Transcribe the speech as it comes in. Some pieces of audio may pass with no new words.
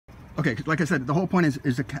Okay, like I said, the whole point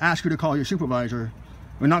is to ask you to call your supervisor.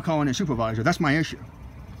 We're not calling a supervisor. That's my issue.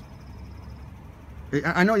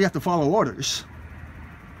 I know you have to follow orders,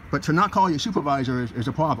 but to not call your supervisor is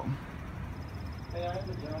a problem. Hey, I have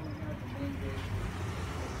a gentleman here at the main gate.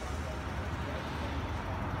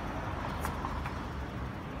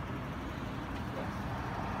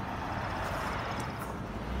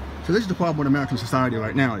 So this is the problem with American society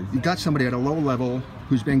right now. You've got somebody at a low level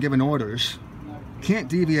who's been given orders, can't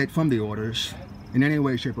deviate from the orders in any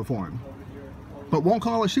way, shape, or form, but won't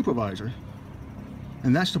call a supervisor.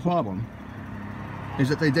 And that's the problem, is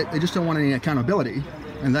that they just don't want any accountability,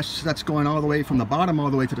 and that's going all the way from the bottom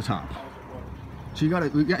all the way to the top. So you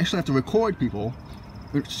actually have to record people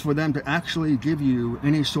for them to actually give you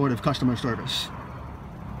any sort of customer service.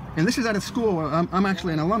 And this is at a school where I'm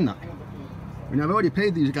actually an alumni. And I've already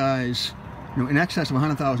paid these guys, in excess of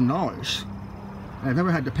 $100,000. I've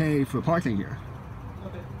never had to pay for parking here.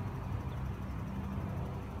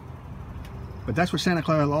 But that's what Santa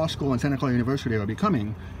Clara Law School and Santa Clara University are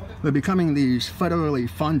becoming. They're becoming these federally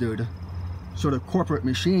funded sort of corporate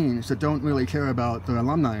machines that don't really care about their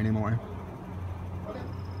alumni anymore.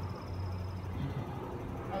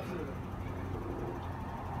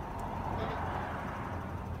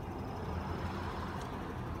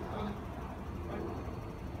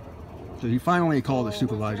 So he finally called the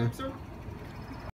supervisor.